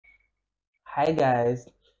Hi guys,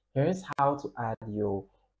 here's how to add your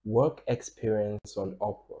work experience on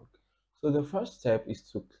Upwork. So the first step is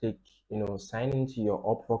to click, sign into your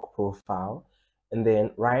Upwork profile, and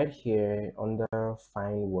then right here under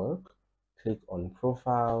find work, click on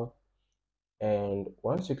profile. And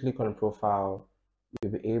once you click on profile,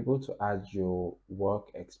 you'll be able to add your work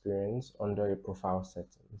experience under your profile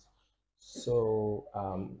settings. So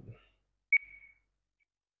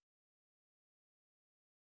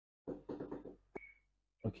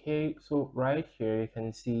okay, so right here you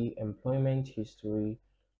can see employment history.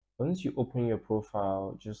 Once you open your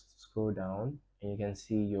profile, just scroll down and you can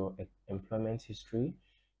see your employment history.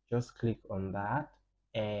 Just click on that,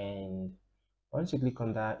 and once you click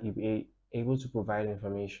on that, you'll be able to provide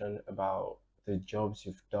information about the jobs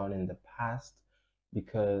you've done in the past,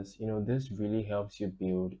 because this really helps you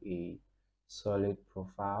build a solid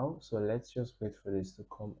profile. So let's just wait for this to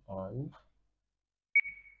come on.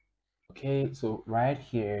 Okay, so right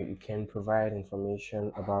here you can provide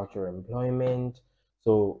information about your employment.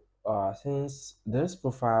 So since this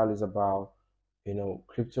profile is about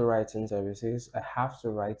crypto writing services, I have to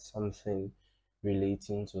write something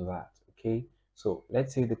relating to that. Okay, so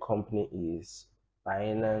let's say the company is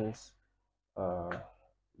Binance, uh,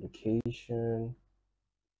 location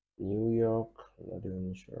New York. I'm not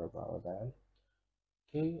even sure about that.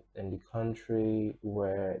 Okay, and the country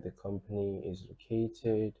where the company is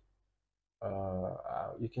located.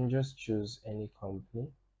 You can just choose any company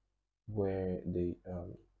where the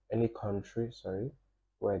any country, sorry,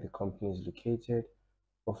 where the company is located.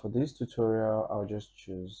 But for this tutorial, I'll just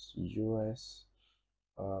choose US.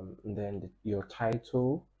 And then your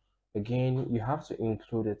title. Again, you have to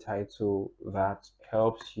include a title that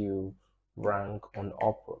helps you rank on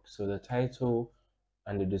Upwork. So the title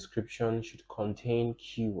and the description should contain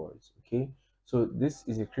keywords. Okay, so this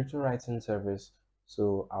is a crypto writing service,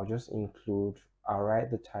 so I'll write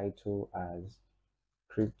the title as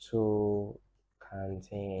crypto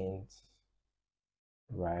content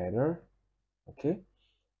writer. Okay,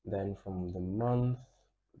 then from the month,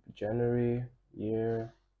 January,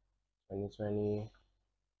 year 2020,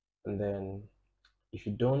 and then if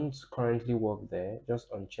you don't currently work there, just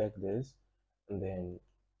uncheck this, and then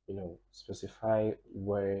specify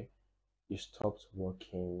where you stopped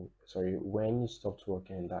working, sorry, when you stopped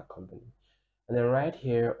working in that company. And then right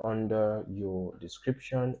here under your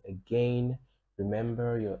description, again,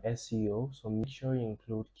 remember your SEO. So make sure you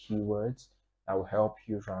include keywords that will help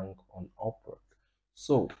you rank on Upwork.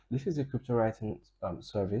 So this is a crypto writing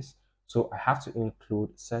service. So I have to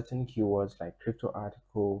include certain keywords like crypto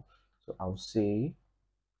article. So I'll say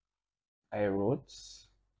I wrote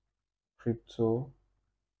crypto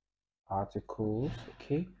articles,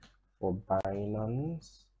 okay, for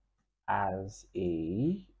Binance as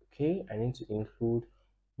a, okay, I need to include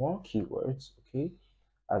more keywords, okay,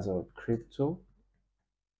 as a crypto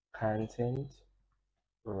content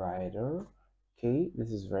writer. Okay, this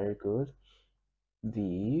is very good.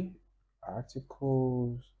 The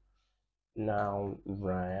articles now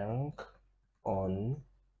rank on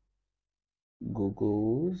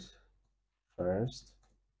Google's first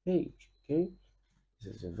page. Okay,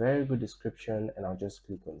 this is a very good description, and I'll just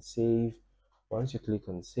click on save. Once you click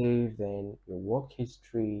on save, then your work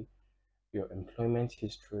history, your employment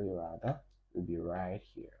history rather, will be right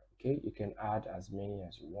here. Okay, you can add as many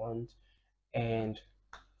as you want, and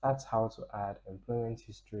that's how to add employment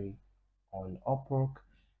history on Upwork.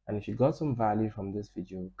 And if you got some value from this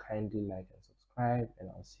video, kindly like and subscribe, and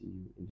I'll see you in